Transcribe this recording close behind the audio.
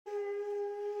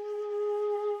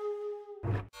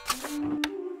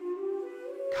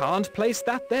Can't place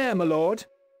that there, my lord.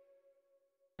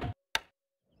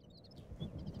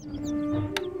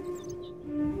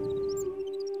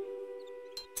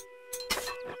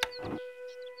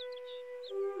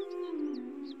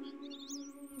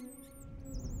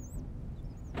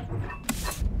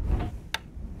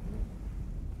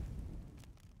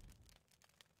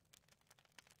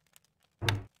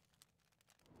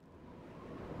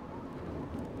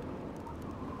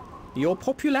 Your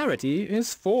popularity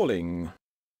is falling.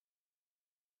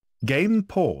 Game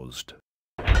paused.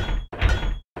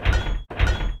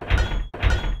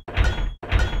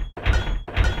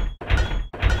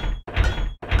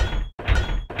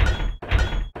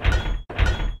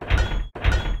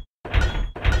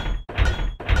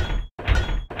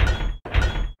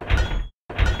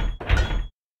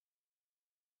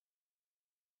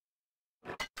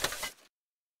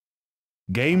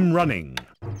 Game running.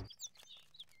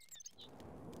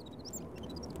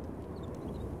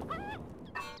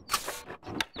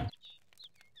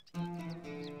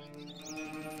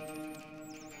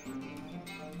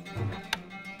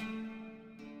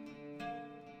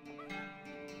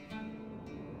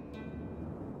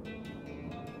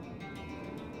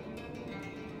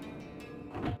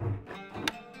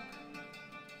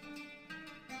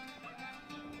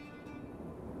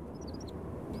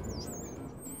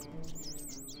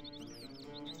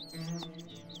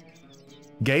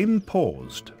 Game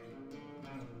paused.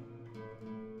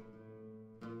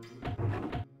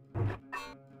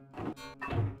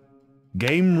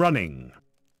 Game running.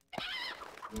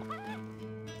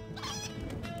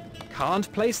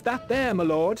 Can't place that there, my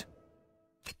lord.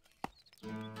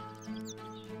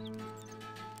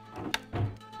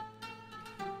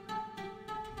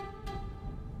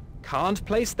 Can't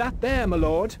place that there, my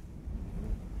lord.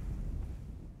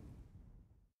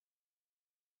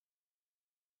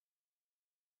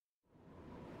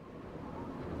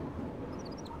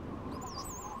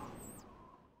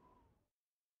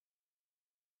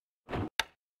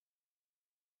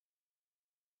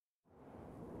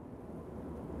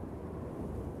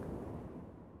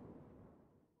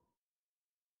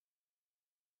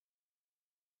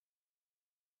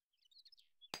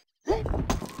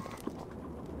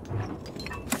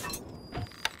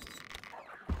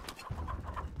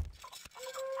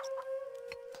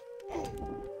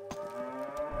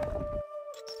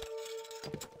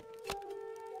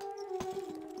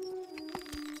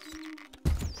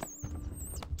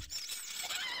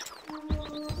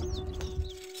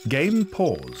 Game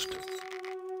paused.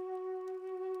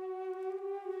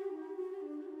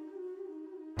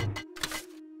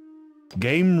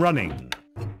 Game running.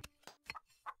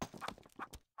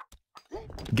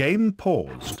 Game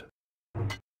paused.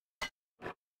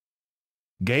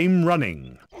 Game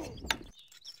running.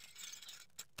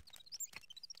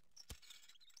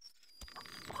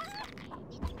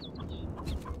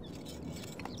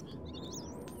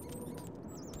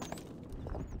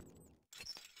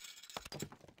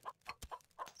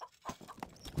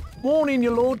 Warning,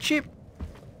 your lordship.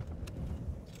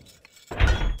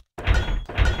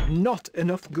 Not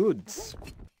enough goods.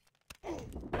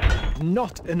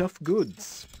 Not enough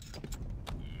goods.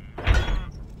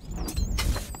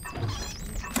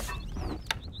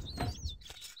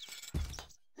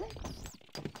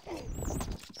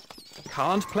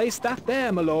 Can't place that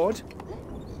there, my lord.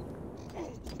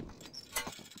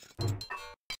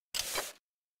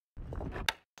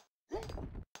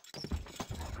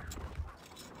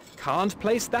 Can't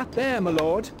place that there, my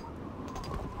lord.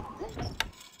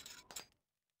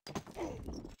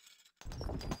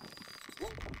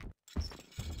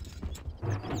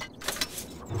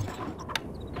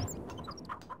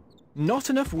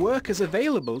 Not enough workers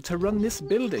available to run this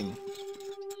building.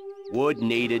 Wood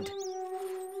needed.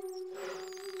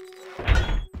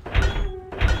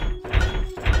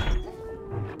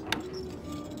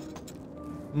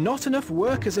 Not enough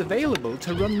workers available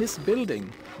to run this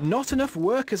building. Not enough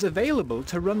workers available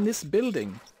to run this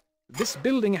building. This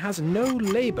building has no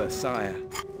labour, sire.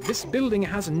 This building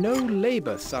has no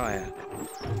labour, sire.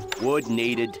 Wood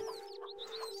needed.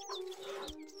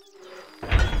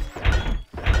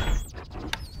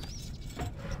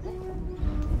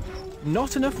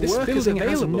 Not enough workers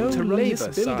available to run this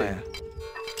building.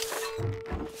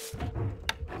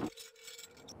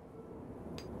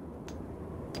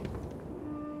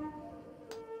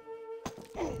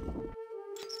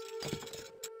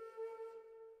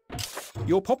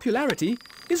 Your popularity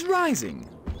is rising.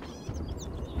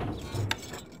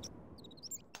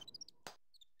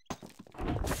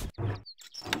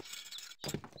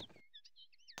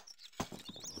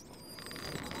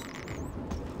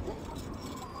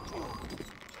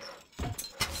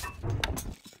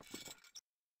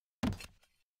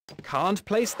 Can't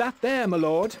place that there, my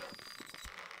lord.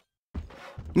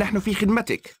 نحن في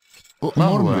خدمتك.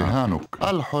 أؤمر رهانك.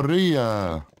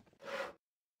 الحرية.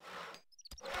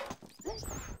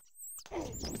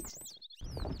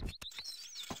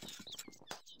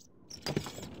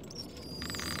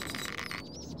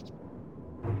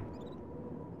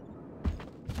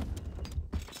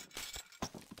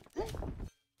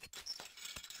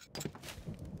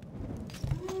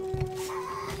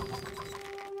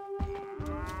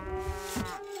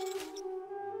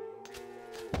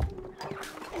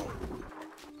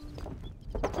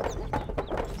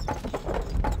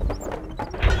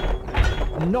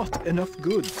 Not enough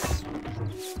goods.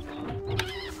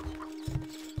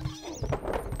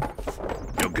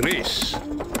 Your Grace.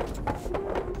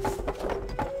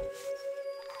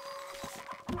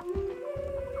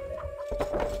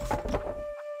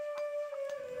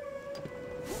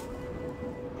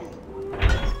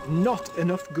 Not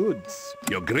enough goods.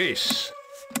 Your Grace.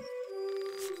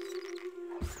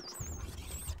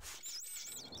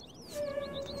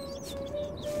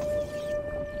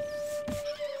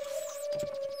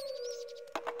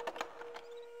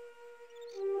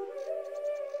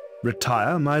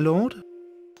 Retire, my lord?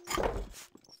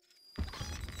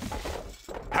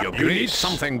 Your Grace. Need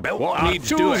something built. What Our needs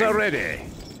tools doing? are ready.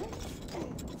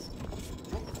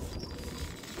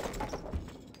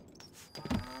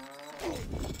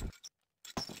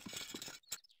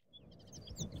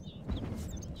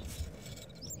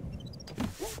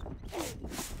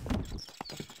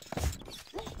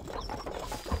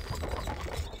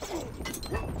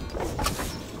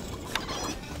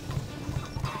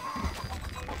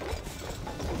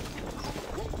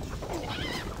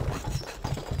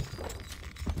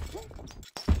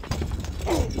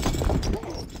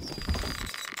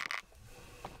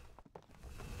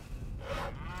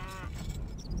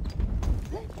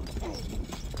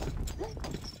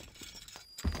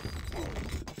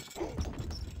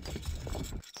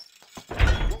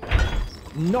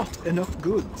 Not enough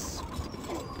goods.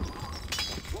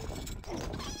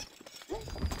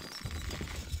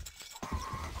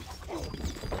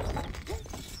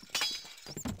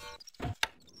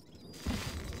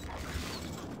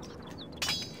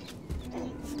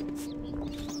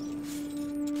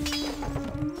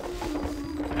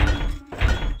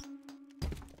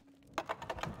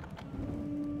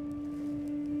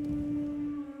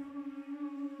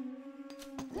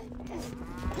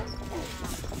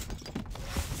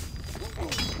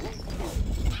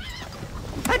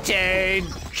 Attain!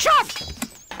 Shot!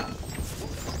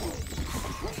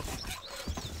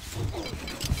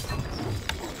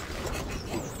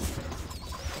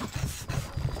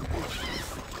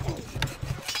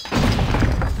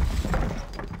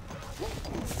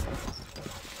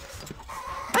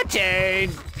 Attain!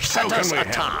 How Set us can we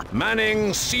attack! help?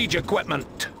 Manning siege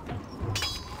equipment.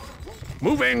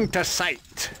 Moving to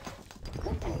site.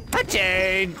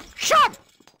 Attain! Shot!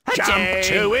 Jump Attain!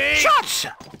 to it! Shots!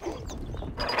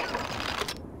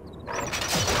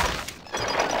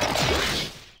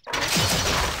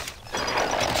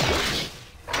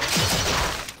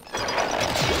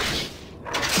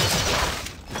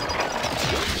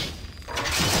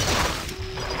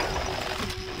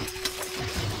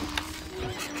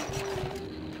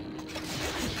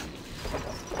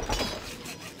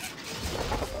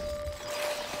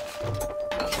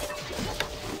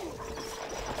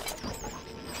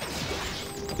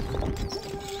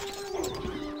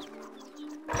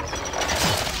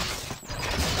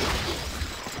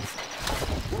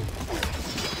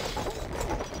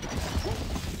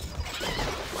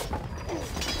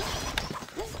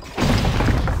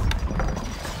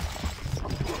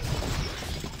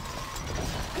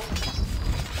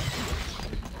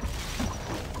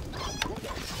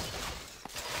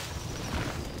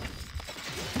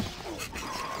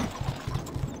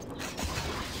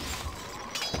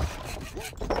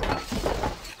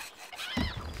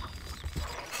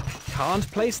 Can't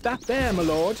place that there, my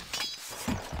lord.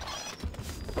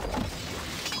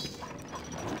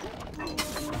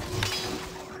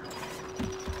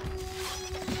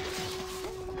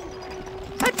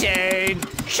 Attain!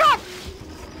 Shot!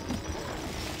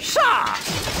 Shot!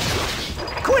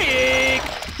 Quick!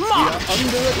 March!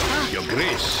 Under attack. Your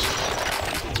Grace.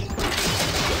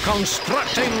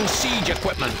 Constructing siege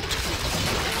equipment.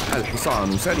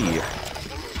 الحصان سريع.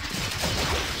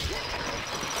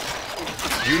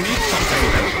 You need something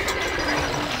built.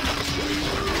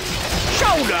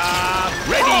 Shoulder!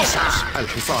 Ready, sir!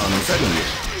 الحصان سريع.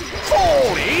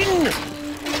 Fall in!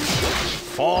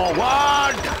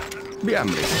 Forward!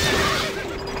 بأمرك.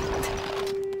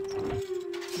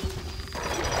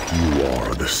 You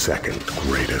are the second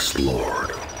greatest lord.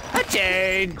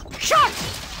 Attain! Shot!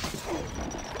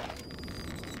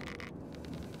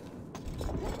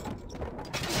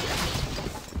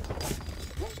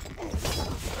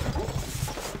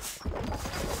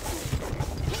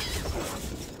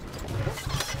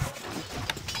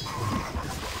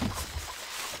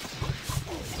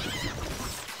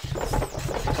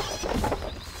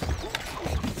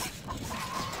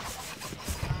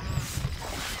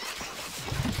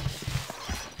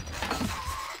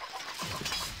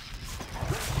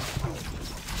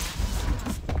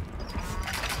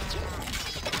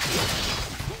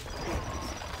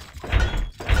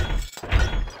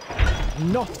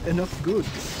 Not enough goods.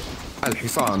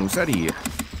 الحصان سريع.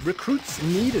 Recruits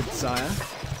needed, sire.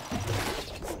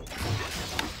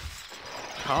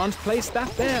 Can't place that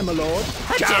there, my lord.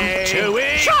 Jump to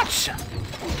it! Shots!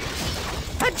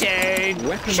 Attain!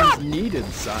 Weapons Shot! needed,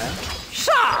 sire.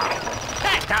 Sir!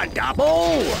 That's a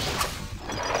double!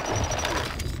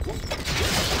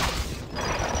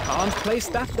 Can't place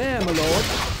that there, my lord.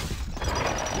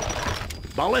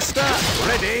 Ballista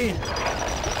ready.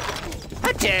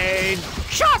 Attain!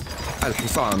 Shot!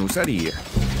 الحصان سريع.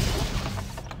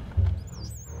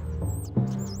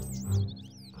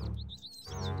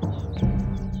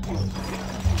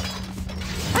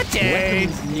 Attain!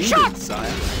 Weapons needed, Shot!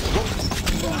 sire.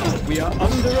 We are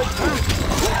under attack.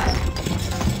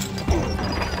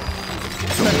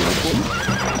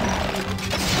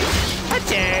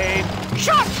 Attain!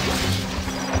 Shot!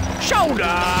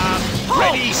 Shoulder!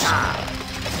 Ready, sir!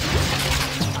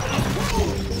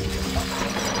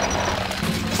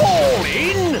 Fall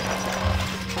in!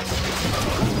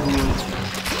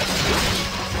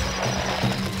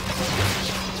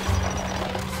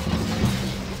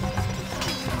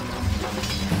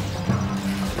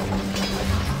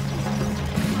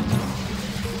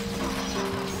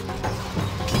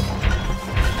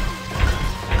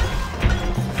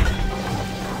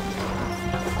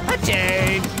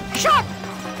 Attain! Shot!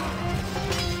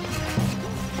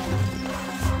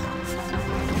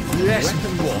 Yes,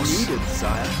 Weapons boss. needed,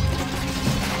 sire.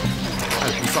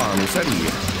 الحصان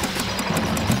سريع.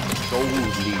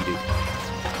 Gold needed.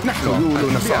 نحن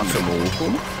خيولنا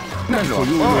سيحسموكم. نحن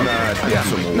خيولنا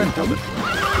سيحسموكم. ننتظر.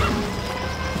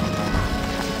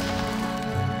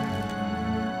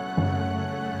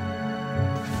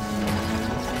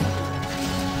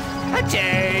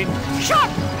 Attain! Shot!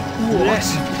 Yes,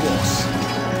 boss.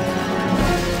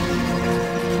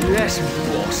 Yes,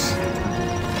 boss.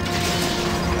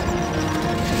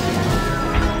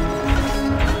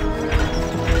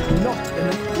 Not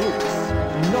enough goods.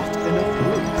 Not enough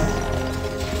goods.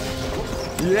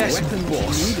 Yes, Weapons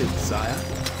boss. needed, sire.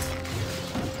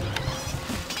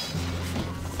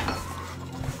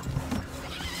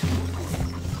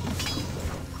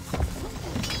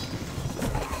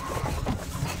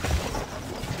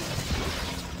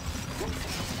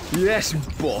 Yes,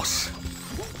 boss.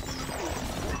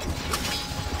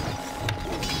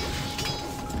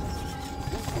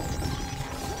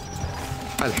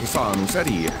 الحصان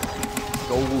سريع.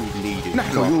 Gold needed.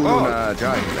 نحن خيولنا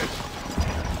جاهزة.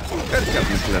 اركب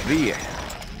مثل الريح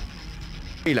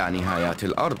إلى نهايات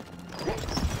الأرض.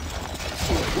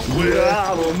 We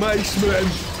are the macemen.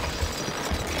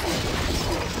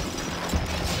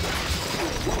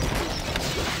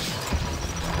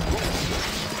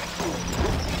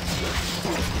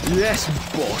 Yes,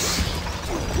 boss.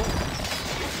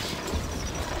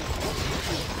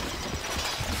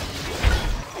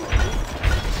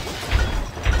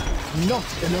 Not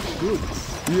enough goods.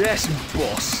 Yes,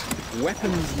 boss.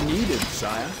 Weapons needed,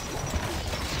 sire.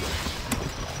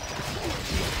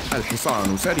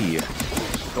 الحصان سريع.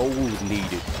 Gold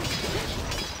needed.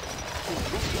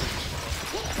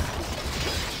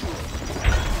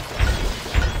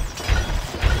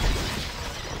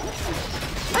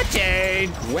 Attain!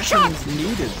 Shot! Weapons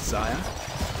needed, sire.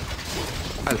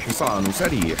 الحصان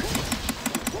سريع.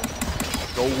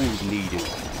 Gold needed.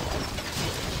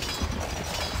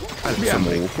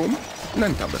 بأمركم.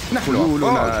 ننتظر. نحن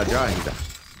خيولنا جاهزة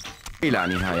إلى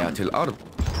نهايات الأرض.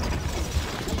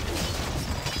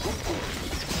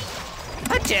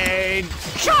 Attain!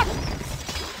 Shot!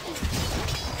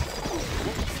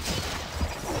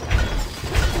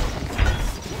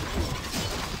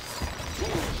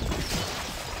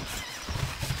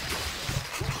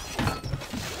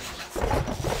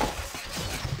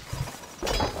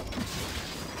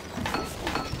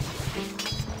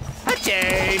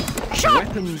 Attain! Shot!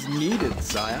 Weapons needed,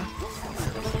 sire.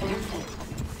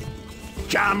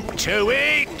 Jump to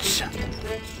it!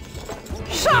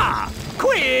 Sir!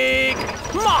 Quick!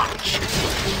 March!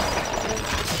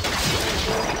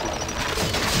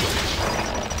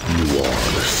 You are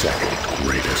the second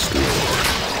greatest lord.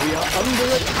 We are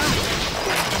under attack.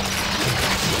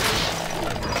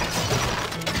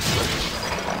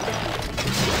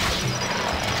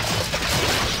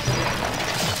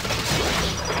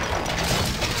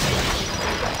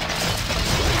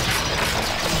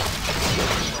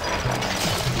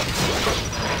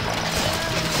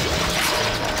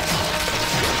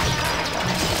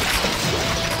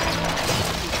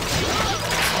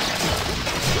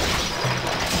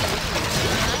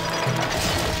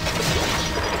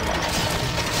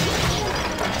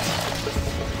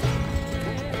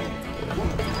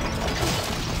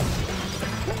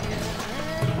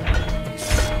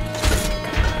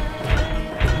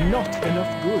 Not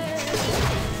enough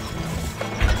goods.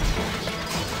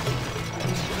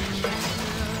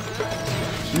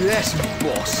 Yes,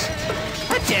 boss.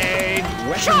 Attain!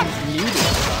 Weapons Shot! needed,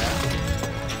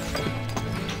 sire.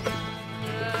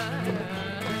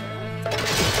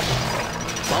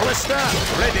 Ballista,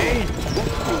 ready.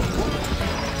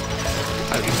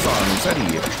 الحصان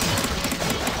سريع.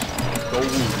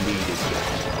 Gold needed.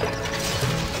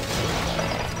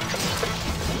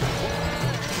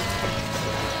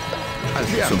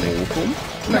 سموكم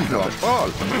نحن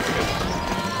أبطال.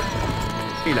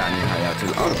 إلى نهاية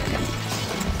الأرض.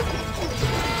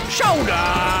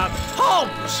 Shoulder!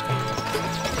 Hobbs!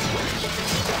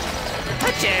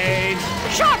 Attain!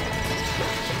 Shot!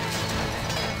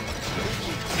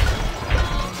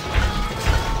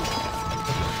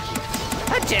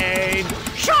 Attain!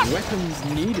 Shot! Weapons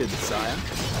needed, sire.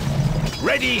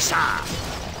 Ready, sir!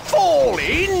 Fall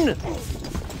in!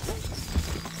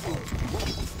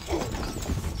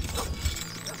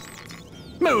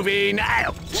 Moving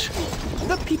out!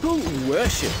 The people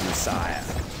worship you, sire.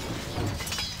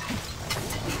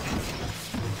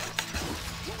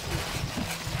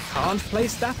 Can't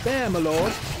place that there, my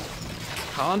lord.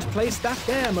 Can't place that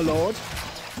there, my lord.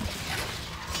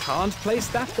 Can't place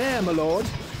that there, my lord.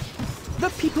 The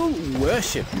people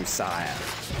worship you, sire.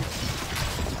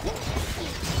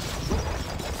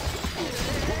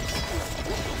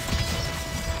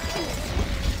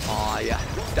 I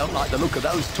don't like the look of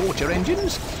those torture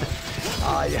engines.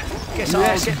 I guess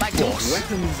I'll get back to us.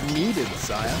 Weapons needed,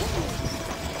 sire.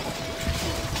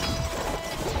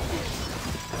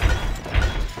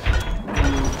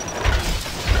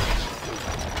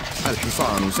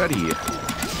 الحصان سريع.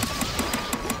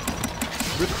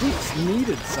 Recruits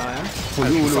needed, sire.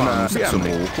 حلولنا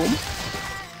سموكم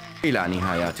إلى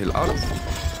نهايات الأرض.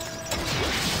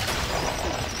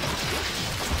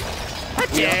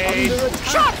 Attain! under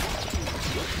attack. Shot!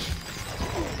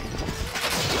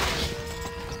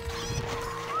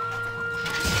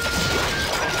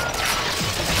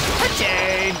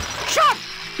 Attain! Shot!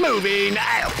 Moving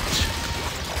out!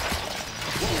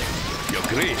 Your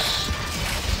Grace.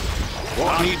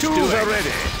 What needs tools doing? are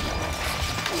ready.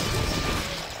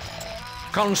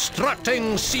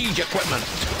 Constructing siege equipment.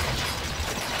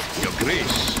 Your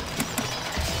Grace.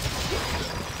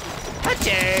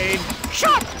 Attain!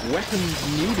 Shot!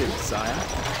 Weapons needed, sire.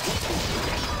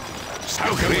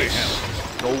 Your Grace.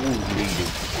 Gold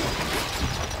needed.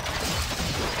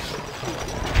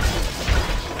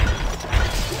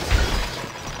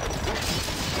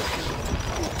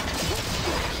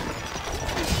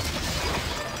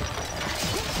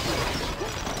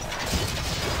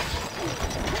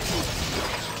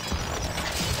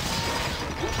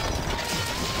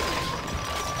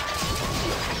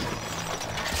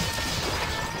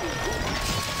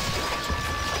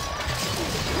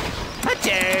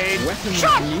 Attain! Weapons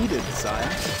Shot! needed, sire.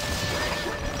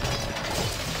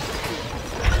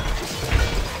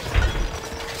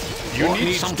 You What need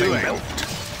needs something doing? built.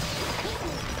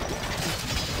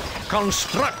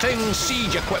 Constructing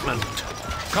siege equipment.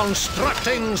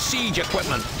 Constructing siege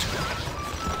equipment.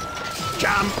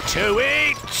 Jump to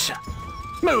it!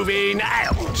 Moving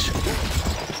out!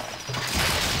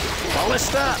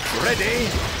 Ballista, ready.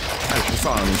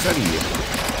 الحصان سريع.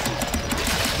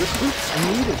 Recruits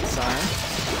needed, sire.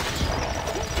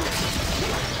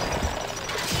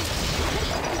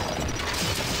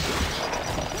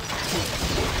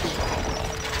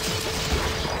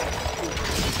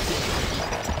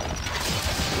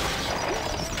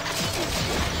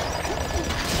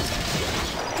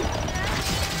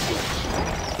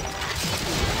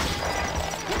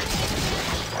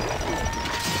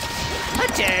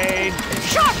 Attain!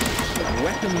 Shot!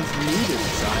 Weapons needed,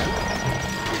 sire.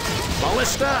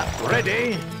 Ballista,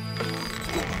 ready.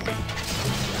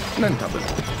 ننتظر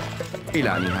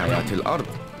إلى نهايات الأرض.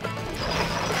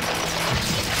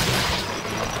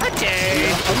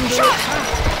 Attain! Shot!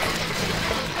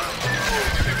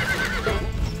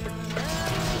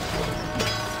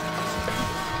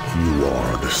 You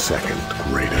are the second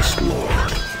greatest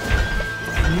lord.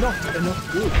 Not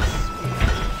enough goods.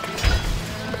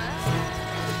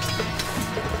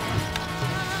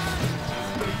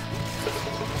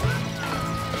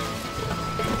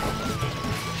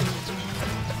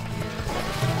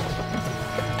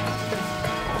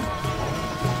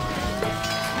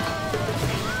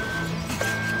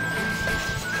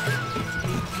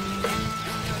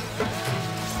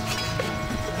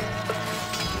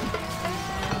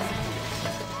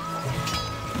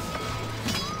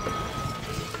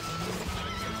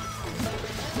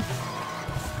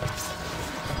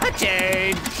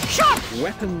 Attain! Shot!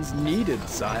 Weapons needed,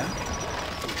 sire.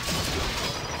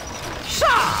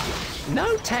 Shot!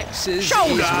 No taxes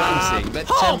Shoulder! is one thing, but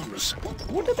Palms!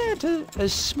 what about a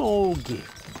small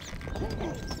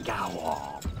gift? Go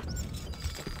on.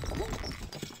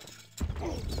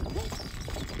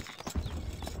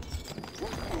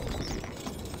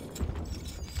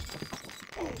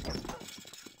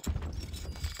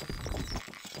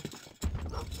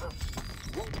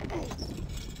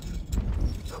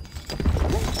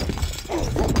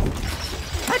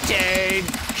 Attain!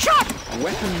 Shot!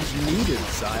 Weapons needed,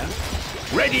 sire.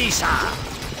 Ready, sir!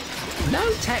 No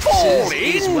Fall taxes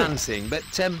is in. one thing, but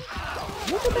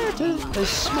what about a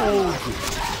small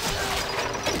gift?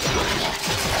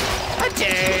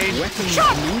 Attain! Weapons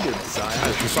Shot! needed, sire.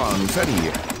 الحصان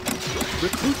سريع.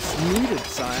 Recruits needed,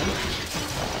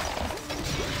 sire.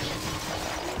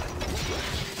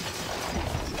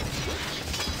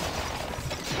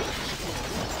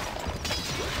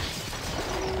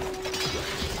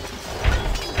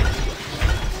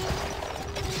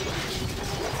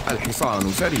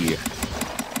 الحصان سريع.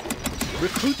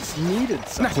 Recruits needed,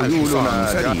 sire.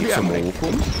 خيولنا سريع.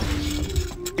 سموكم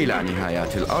إلى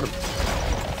نهايات الأرض.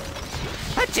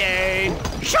 Attain!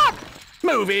 Shot!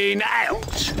 Moving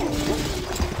out!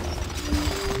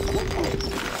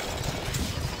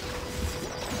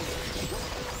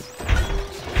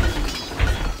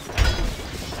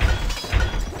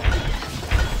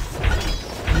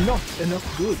 Not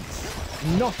enough goods.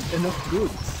 Not enough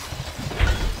goods.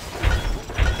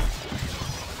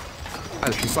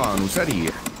 الحصان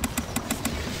سريع.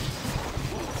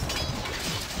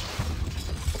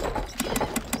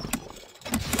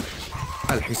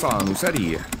 الحصان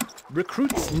سريع.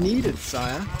 Recruits needed,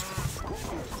 sire.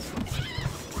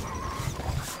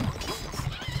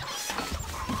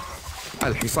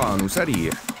 الحصان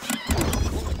سريع.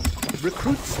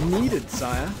 Recruits needed,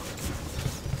 sire.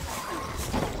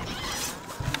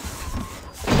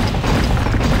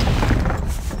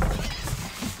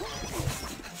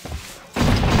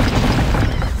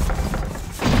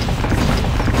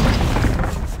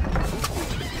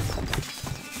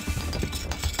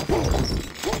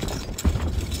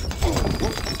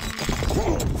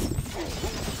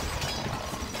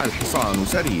 الحصان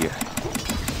سريع.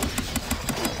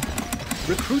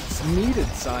 Recruits needed,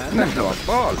 sire. نحن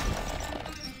أبطال.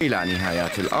 إلى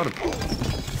نهايات الأرض.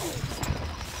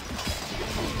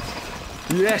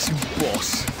 Yes,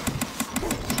 boss.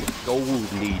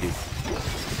 Gold needed.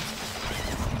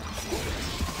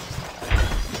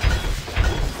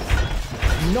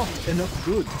 Not enough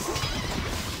goods.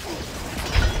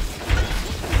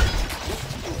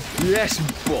 Yes,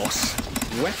 boss.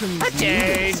 Weapons Attain!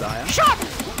 needed, sire. Shot!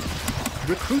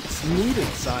 Recruits needed,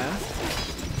 sire.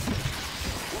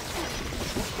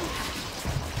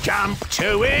 Jump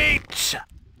to it!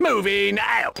 Moving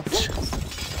out!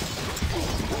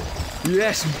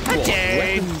 Yes, boss.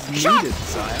 Attain! Weapons Shot! needed,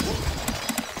 sire.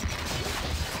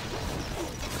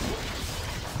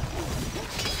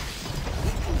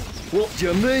 What do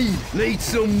you mean? Need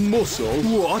some muscle?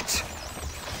 What?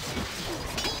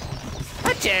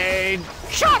 Attain!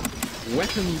 Shot!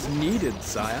 Weapons needed,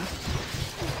 sire.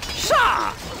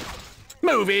 Sir!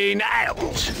 Moving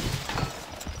out!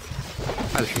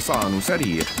 الحصان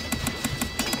سريع.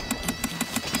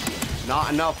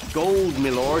 Not enough gold, my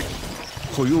lord.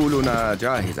 خيولنا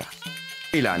جاهزة.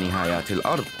 إلى نهايات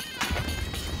الأرض.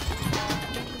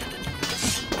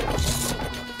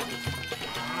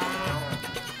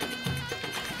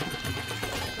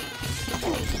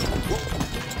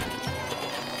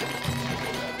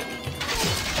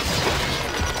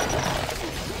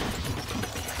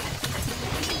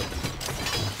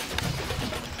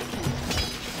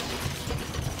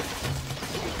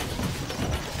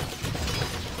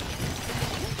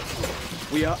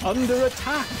 We are under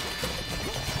attack.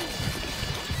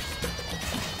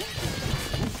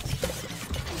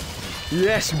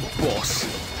 Yes, boss.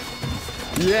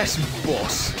 Yes,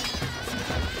 boss.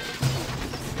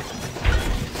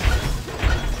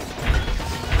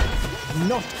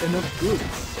 Not enough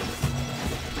goods.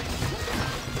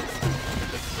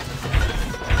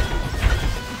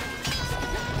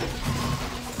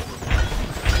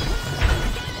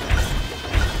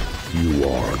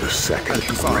 second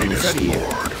الحصان greatest سريع.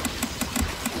 lord.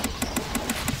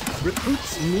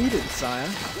 Recruits needed, sire.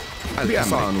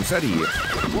 الحصان سريع.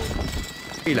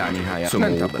 إلى نهاية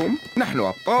سموكم. نحن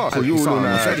أبطال.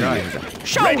 خيولنا جاهزة.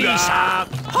 Ready, sir.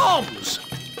 Homs!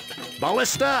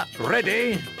 Ballista,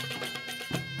 ready.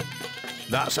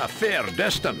 That's a fair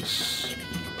distance.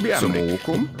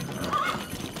 سموكم.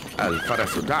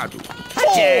 الفرس تعدو.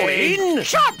 Fall in!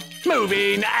 Shot!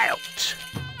 Moving out!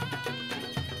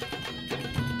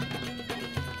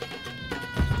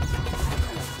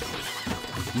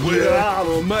 Where are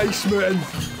the macemen?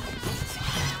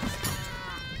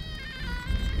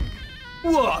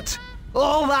 What?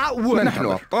 All that wood? نحن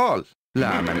أبطال.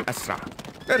 لا من أسرع.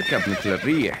 اركب مثل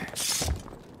الريح.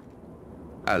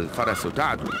 الفرس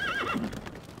تعدو.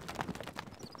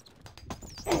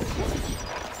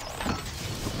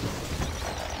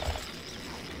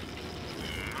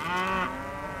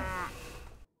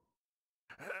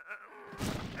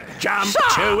 Jump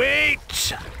to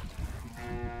it!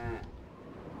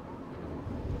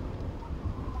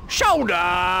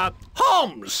 Shoulder!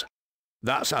 Homs!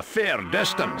 That's a fair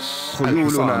distance.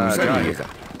 خيولنا جاهزة.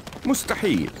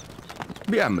 مستحيل.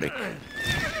 بأمرك.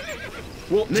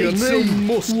 What do you mean?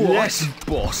 Yes,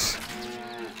 boss.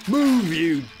 Move,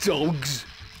 you dogs.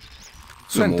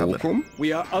 سموكم.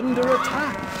 We are under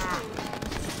attack.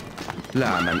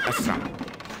 لا من أسرع.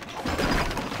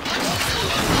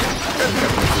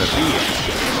 اركب مثل الريح.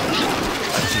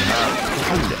 السهام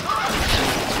تحلق.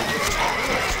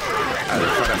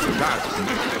 الفرس تعدو.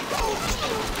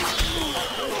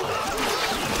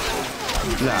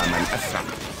 لا من أسرع.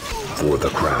 For the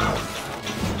crown.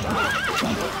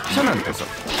 سننتصر.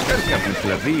 اركب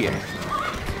مثل الريح.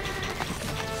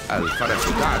 الفرس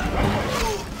تعدو.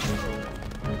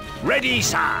 Ready,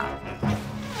 sir.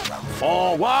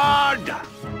 Forward!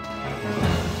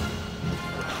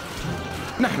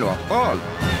 نحن أبطال.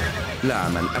 لا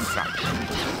من أسرع.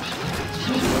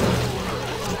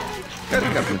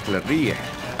 اركب مثل الريح.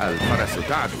 الفرس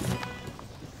تعدو.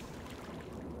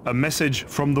 A message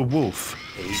from the wolf.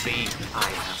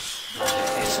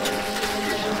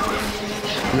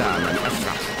 لا من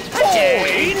أسرع. Fall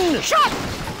in! Shot!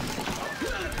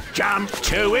 Jump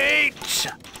to it!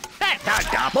 That's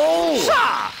a double!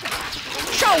 Sir!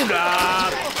 Shoulder!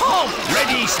 Home!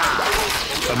 Ready, sir!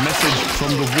 A message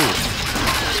from the wolf.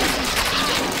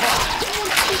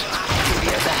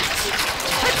 Attack!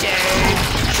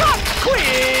 Shot!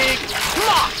 Quick!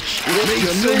 March!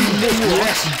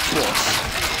 Yes, boss.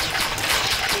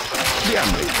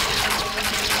 بأمرك.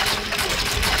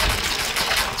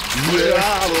 Where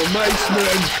are the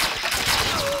macemen?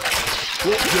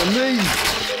 What do you need?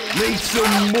 Need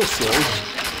some muscle?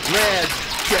 They're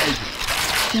dead.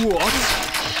 What?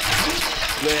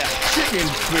 They're chicken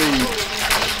feed.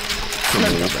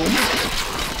 سموكم.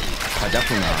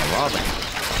 هدفنا واضح.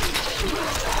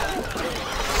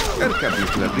 اركب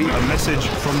مثل الريح. A message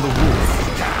from the wolf.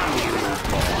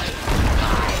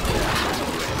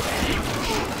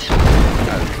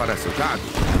 الفرس تعدو.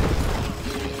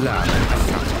 لا من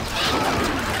أسرع.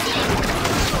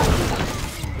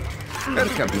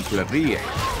 اركب مثل الريح.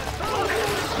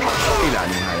 إلى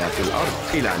نهاية الأرض.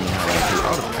 إلى نهاية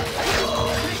الأرض.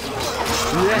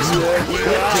 Yes, sir.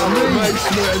 What do you need?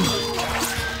 Macemen.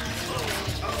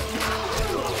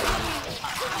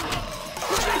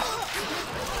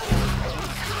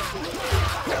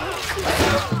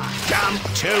 Jump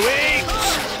to it!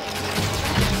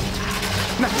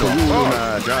 نحن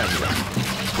خيولنا جاهزة.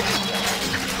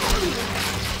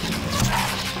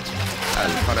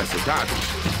 الفرس تعدو.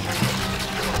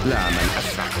 لا من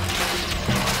أسرع.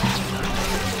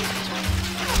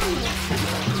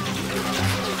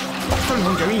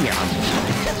 اقتلهم جميعا.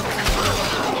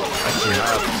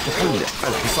 الشهاب تحلق.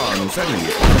 الحصان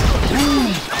سريع.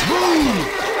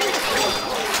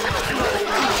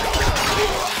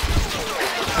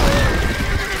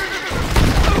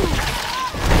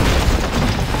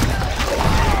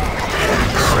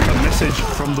 A message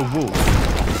from the wolf.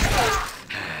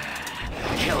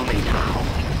 Kill me now.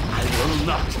 I will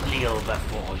not kneel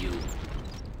before you.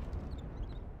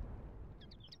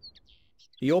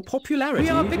 Your popularity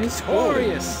is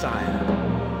victorious, sire.